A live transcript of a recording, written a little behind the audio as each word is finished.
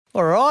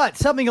All right,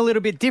 something a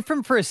little bit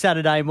different for a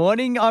Saturday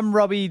morning. I'm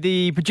Robbie,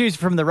 the producer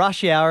from the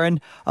Rush Hour,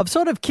 and I've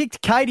sort of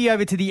kicked Katie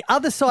over to the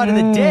other side of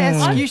the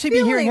desk. You should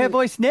be hearing her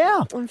voice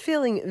now. I'm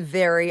feeling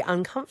very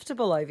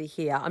uncomfortable over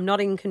here. I'm not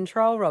in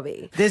control,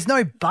 Robbie. There's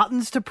no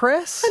buttons to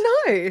press.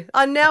 I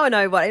know. Now I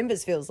know what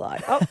Embers feels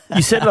like. Oh.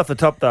 You said it off the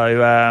top, though.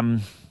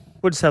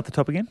 What did you say off the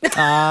top again?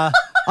 I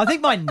think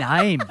my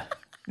name.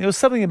 There was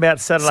something about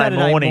Saturday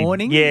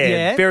morning.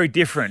 Yeah. Very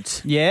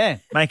different. Yeah.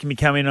 Making me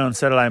come in on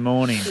Saturday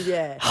morning.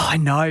 Yeah. I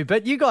know,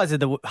 but you guys are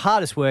the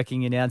hardest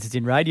working announcers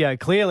in radio,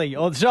 clearly,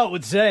 or so it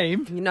would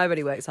seem.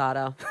 Nobody works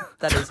harder.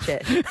 That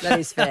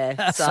is fair.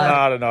 So,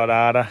 Harder, not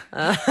harder.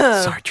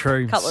 So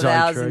true. a couple so of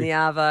hours true. in the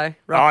Arvo. I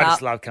Rock just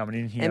up. love coming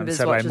in here Embers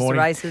on Saturday watches the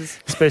morning. races.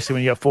 Especially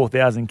when you got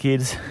 4,000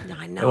 kids.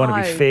 I know. They want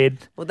to be fed.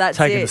 Well, that's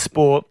taken it. to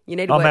sport. You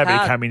need to I'm work happy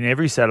hard. to come in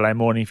every Saturday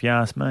morning if you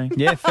ask me.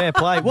 Yeah, fair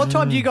play. What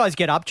time do you guys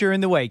get up during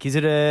the week? Is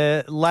it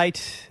a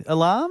late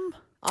alarm?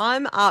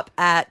 I'm up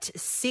at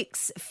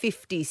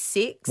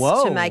 6:56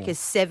 Whoa. to make a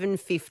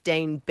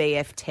 7:15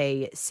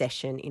 BFT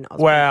session in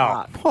Osborne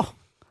Wow. Park.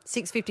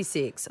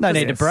 6:56. No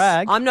need to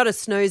brag. I'm not a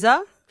snoozer.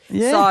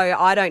 Yeah. So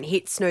I don't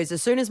hit snooze.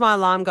 As soon as my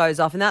alarm goes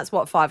off, and that's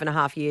what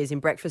 5.5 years in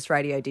breakfast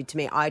radio did to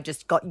me, I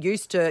just got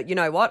used to, you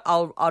know what,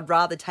 I'd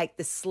rather take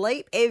the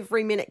sleep.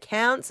 Every minute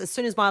counts. As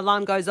soon as my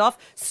alarm goes off,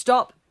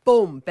 stop,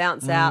 boom,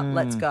 bounce out,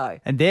 let's go.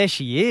 And there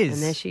she is.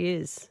 And there she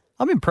is.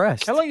 I'm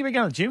impressed. How long have you been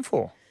going to the gym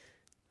for?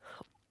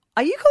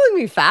 Are you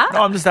calling me fat?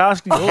 No, I'm just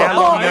asking you how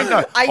long you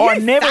go. Are you I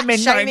never fat meant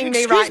shaming me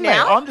excuse right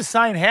now? I'm just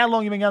saying how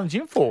long you been going to the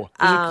gym for.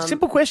 It's a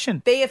simple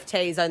question.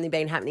 BFT's only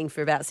been happening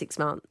for about 6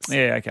 months.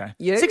 Yeah, okay.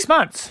 You? 6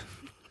 months.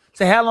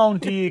 So how long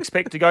do you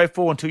expect to go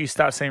for until you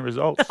start seeing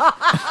results?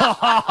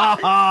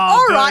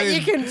 All right,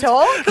 you can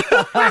talk.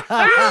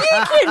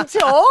 You can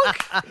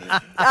talk.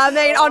 I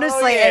mean,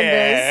 honestly,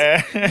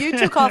 yeah. Embers, you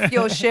took off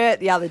your shirt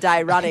the other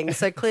day running,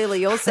 so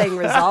clearly you're seeing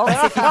results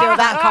if you feel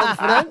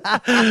that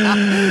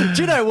confident.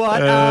 Do you know what?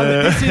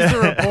 This is the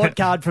report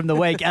card from the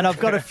week, and I've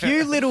got a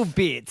few little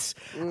bits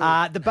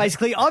that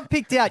basically I've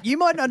picked out. You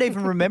might not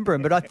even remember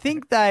them, but I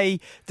think they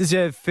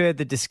deserve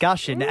further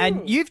discussion.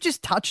 And you've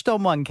just touched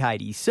on one,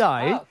 Katie. So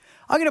I'm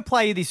going to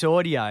play you this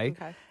audio,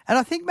 and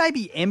I think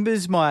maybe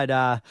Embers might,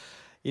 have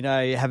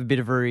a bit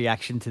of a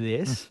reaction to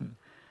this.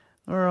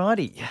 All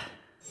righty.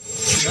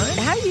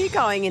 How are you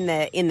going in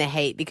the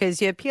heat?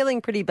 Because you're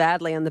peeling pretty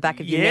badly on the back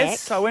of your neck.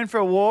 Yes, I went for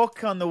a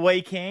walk on the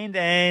weekend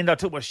and I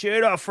took my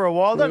shirt off for a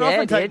while. Don't Yeah, often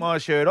did. take my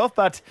shirt off,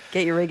 but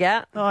Get your rig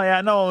out. no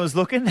one was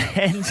looking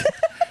and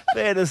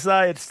fair to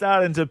say it's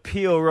starting to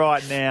peel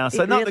right now.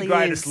 So It not really the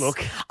greatest is.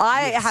 look.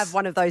 I have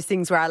one of those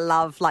things where I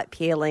love like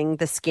peeling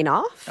the skin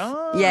off.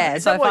 Oh, yeah,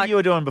 is so that if what I- you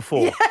were doing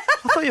before?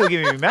 I thought you were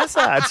giving me a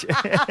massage.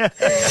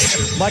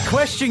 My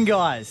question,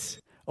 guys,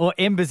 or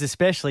Embers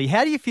especially,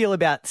 how do you feel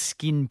about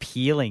skin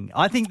peeling?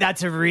 I think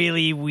that's a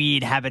really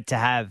weird habit to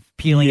have,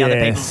 peeling other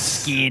people's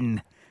Yes.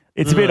 skin.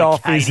 It's a bit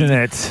off, Katie. isn't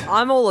it?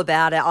 I'm all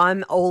about it.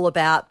 I'm all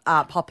about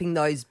popping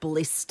those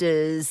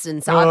blisters,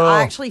 and so Oh.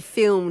 I actually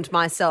filmed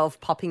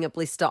myself popping a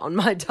blister on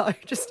my toe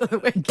just on the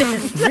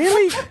weekend.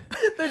 Really?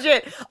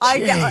 Legit.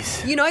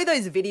 Jeez. You know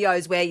those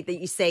videos where that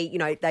you see,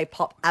 they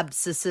pop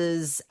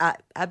abscesses,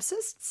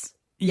 abscesses?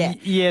 Yeah.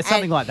 Yeah,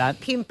 something And like that.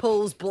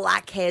 Pimples,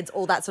 blackheads,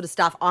 all that sort of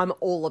stuff. I'm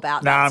all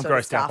about Nah, that I'm sort of grossed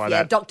out stuff. by Yeah,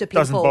 that. Dr.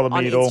 Doesn't Pimple bother me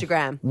on at all.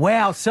 Instagram.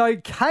 Wow. So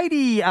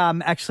Katie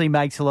actually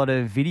makes a lot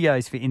of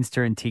videos for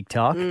Insta and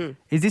TikTok.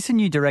 Is this a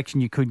new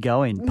direction you could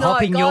go in?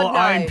 Popping God, your no.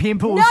 own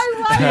pimples, No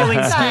way. peeling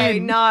No,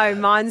 skin. no,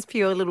 mine's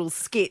pure little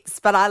skits.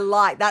 But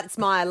that's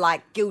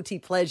my guilty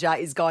pleasure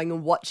is going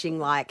and watching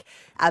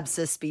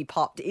abscess be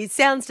popped. It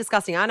sounds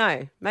disgusting. I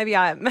know. Maybe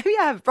I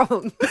have a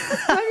problem.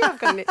 Maybe I've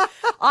got an.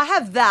 I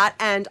have that,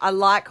 and I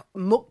like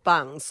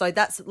mukbangs. So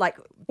that's like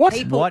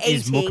people What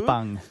is eating,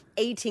 mukbang?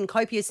 eating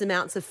copious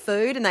amounts of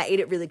food, and they eat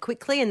it really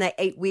quickly, and they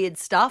eat weird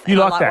stuff.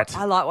 You and like that?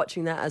 I like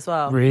watching that as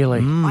well. Really?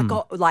 I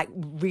got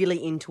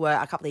really into it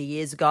a couple of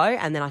years ago,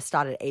 and then I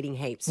started eating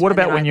heaps. What and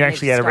then about I when you're needed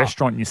actually to at a stop.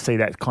 restaurant and you see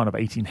that kind of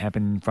eating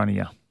happen in front of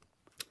you?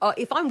 Oh,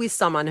 if I'm with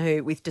someone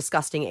with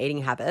disgusting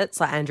eating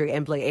habits, like Andrew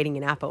Embley eating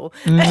an apple,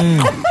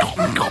 Mate,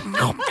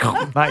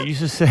 you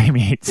should see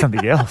me eat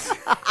something else.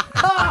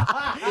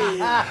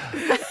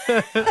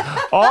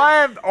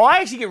 I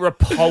actually get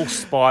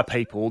repulsed by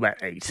people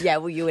that eat. yeah,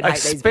 well, you would hate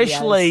these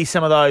Especially videos.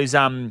 some of those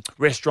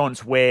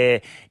restaurants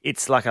where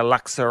it's like a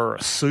laksa or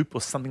a soup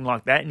or something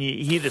like that, and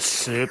you hear the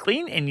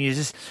slurping, and you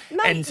just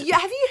Mate, have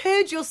you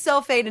heard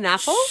yourself eat an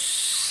apple?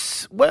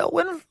 well,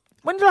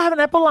 when did I have an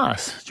apple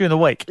last? During the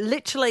week.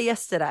 Literally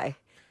yesterday.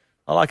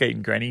 I like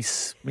eating Granny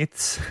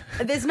Smiths.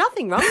 There's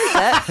nothing wrong with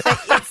it. But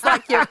it's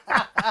like you're.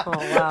 Oh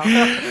wow!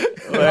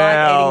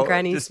 Well, eating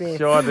Granny just Smith.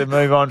 trying to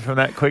move on from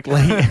that quickly.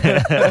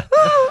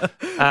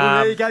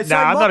 Well, there you go. No, So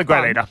I'm not a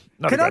great mukbang.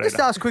 eater. Can I just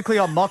ask quickly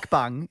on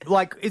mukbang?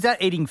 Is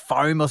that eating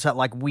foam or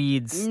something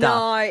weird stuff?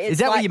 No, it's is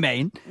that what like- you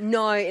mean?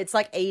 No, it's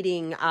like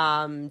eating.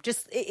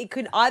 It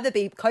could either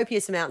be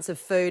copious amounts of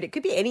food. It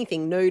could be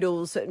anything,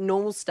 noodles,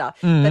 normal stuff.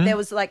 Mm-hmm. But there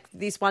was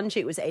this one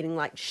chick was eating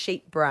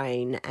sheep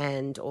brain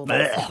and all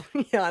that. Stuff.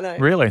 Yeah, I know.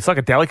 Really? It's like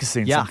a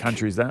delicacy in some Yuck.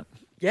 countries, that.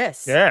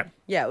 Yes. Yeah.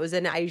 Yeah, it was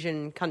an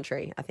Asian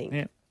country, I think.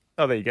 Yeah.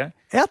 Oh, there you go.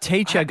 Our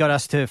teacher got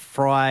us to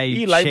fry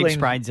you sheep's labelling-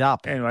 brains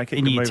up Anyway, keep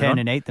in year moving 10 on.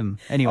 and eat them.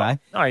 Anyway.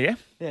 Oh, yeah.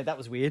 Yeah, that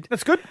was weird.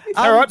 That's good.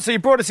 All right, so you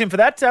brought us in for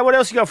that. What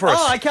else you got for us?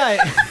 Oh, okay.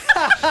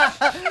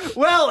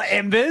 Well,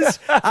 Embers,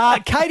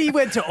 Katie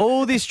went to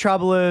all this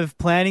trouble of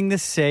planting the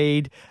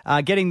seed,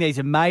 getting these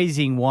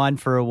amazing wine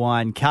for a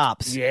wine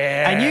cups.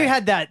 Yeah. And you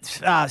had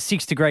that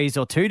 6 degrees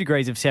or 2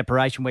 degrees of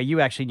separation where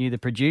you actually knew the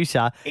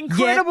producer.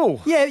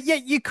 Incredible. Yeah,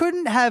 you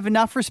couldn't have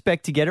enough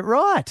respect to get it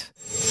right.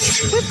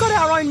 We've got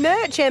our own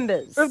merch,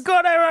 Embers. We've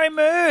got our own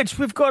merch.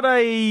 We've got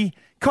a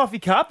coffee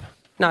cup.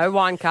 No,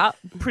 wine cup.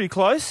 Pretty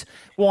close.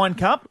 Wine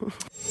cup. You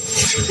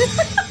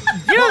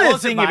know What the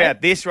was it, thing mate?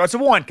 about this, right? It's a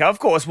wine cup. Of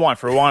course, wine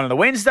for a wine on a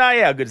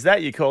Wednesday. How good is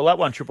that? You call up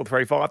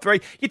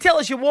 133353. You tell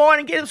us your wine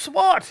and get us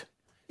what?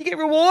 You get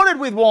rewarded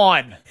with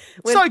wine.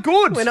 So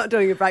good. We're not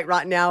doing a break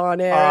right now on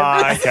air.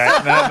 Oh, okay.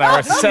 No,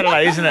 it's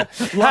Saturday, isn't it?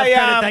 Love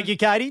credit, thank you,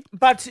 Katie.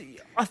 But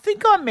I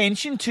think I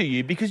mentioned to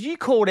you, because you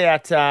called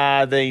out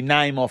the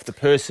name of the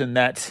person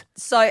that...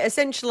 So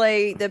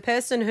essentially, the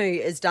person who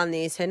has done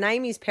this, her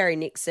name is Perry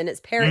Nixon. It's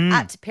Perry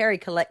at Perry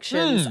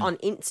Collections on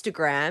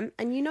Instagram,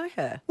 and you know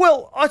her.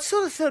 Well, I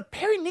sort of thought,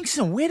 Perry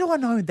Nixon, where do I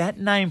know that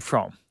name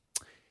from?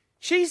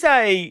 She's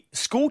a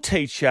school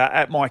teacher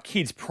at my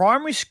kids'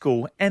 primary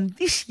school, and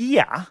this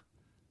year,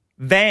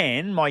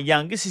 Van, my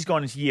youngest, has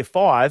gone into year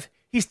 5.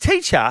 His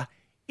teacher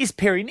is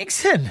Perry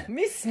Nixon.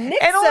 Miss Nixon.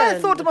 And I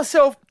thought to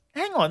myself,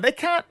 hang on, they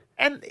can't...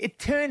 And it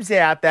turns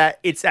out that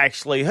it's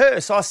actually her.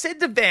 So I said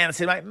to Van, I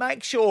said, mate,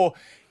 make sure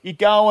you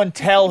go and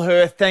tell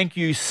her thank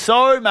you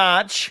so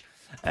much.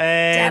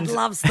 And Dad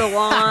loves the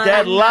wine.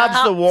 Dad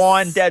loves the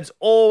wine. Dad's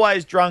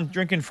always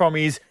drinking from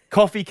his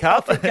coffee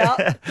cup.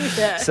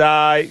 Yeah.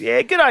 So,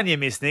 yeah, good on you,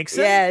 Miss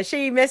Nixon. Yeah,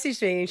 she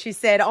messaged me and she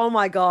said, oh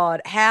my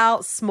God,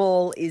 how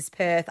small is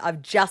Perth?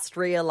 I've just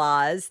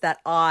realised that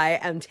I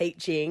am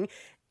teaching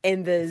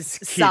Ember's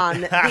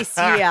son this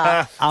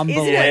year.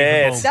 Unbelievable. Isn't it?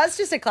 Yes. That's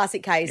just a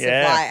classic case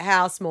Yeah. of like,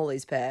 how small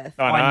is Perth?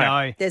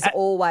 I know. There's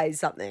always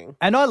something.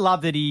 And I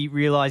love that he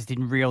realised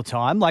in real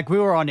time. Like, we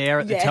were on air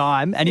at the Yeah.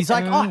 time, and he's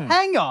like, oh,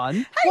 hang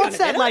on. What's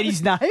that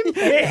lady's name?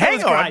 Yeah, hang That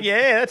was on. great.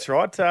 Yeah, that's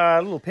right.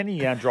 A little penny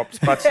drops.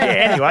 But yeah,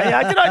 anyway,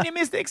 good on you,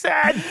 Miss Nixon.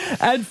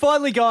 And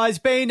finally, guys,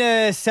 being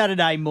a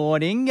Saturday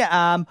morning,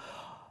 I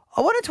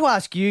wanted to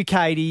ask you,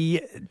 Katie,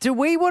 do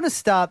we want to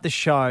start the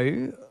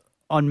show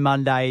on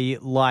Monday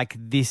like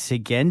this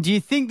again? Do you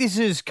think this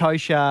is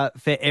kosher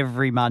for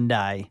every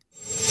Monday?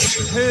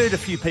 Heard a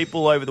few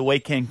people over the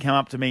weekend come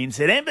up to me and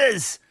said,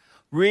 Embers,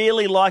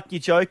 really like your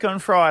joke on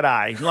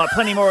Friday. Like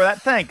plenty more of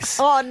that, thanks.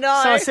 Oh,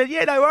 no. So I said,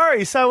 yeah, no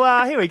worries. So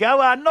here we go.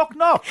 Knock,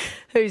 knock.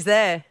 Who's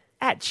there?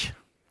 Atch.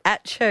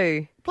 At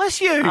who?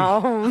 Bless you.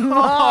 Oh,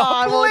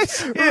 my.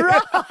 bless you.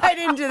 Right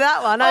into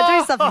that one. I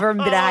do suffer from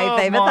a bit of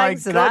hay fever. Oh, my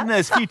Thanks for that.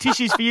 goodness. A few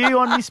tissues for you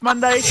on this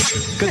Monday.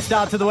 Good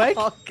start to the week.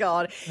 Oh,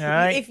 God.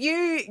 right. If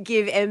you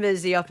give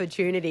Embers the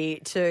opportunity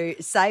to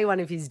say one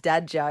of his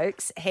dad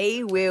jokes,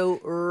 he will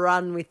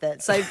run with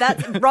it. So if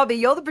that's Robbie,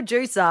 you're the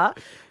producer.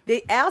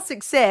 Our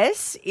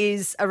success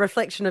is a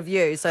reflection of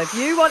you. So if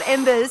you want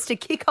Embers to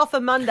kick off a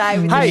Monday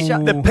with Hey, the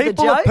the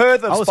people of joke,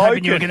 Perth have I was spoken.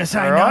 hoping you were going to say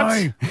all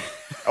right? no.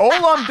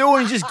 All I'm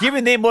doing is just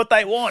giving them what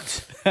they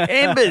want.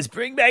 Embers,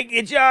 bring back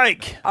your joke.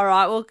 all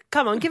right, well,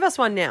 come on, give us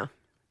one now.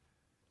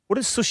 What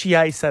does sushi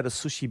A say to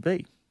sushi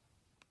B?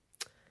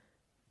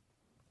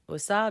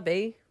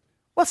 Wasabi.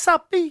 What's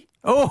up, B?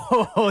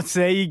 Oh,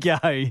 there you go.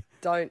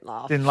 Don't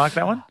laugh. Didn't like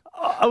that one?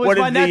 It was What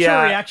my did the,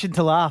 natural reaction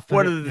to laugh. but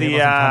What it did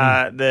wasn't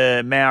funny.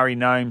 the Maori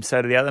gnome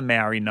say to the other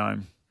Maori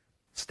gnome?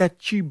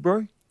 Statue,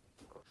 bro.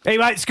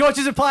 Anyway,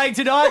 Scorchers are playing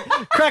tonight.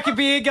 Crack a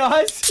beer,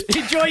 guys.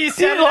 Enjoy your Didn't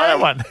Saturday. like that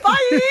one.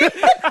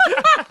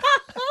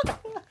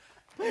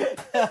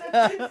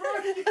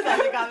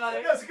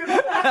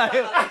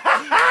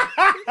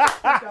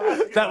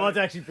 That was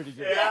actually pretty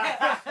good.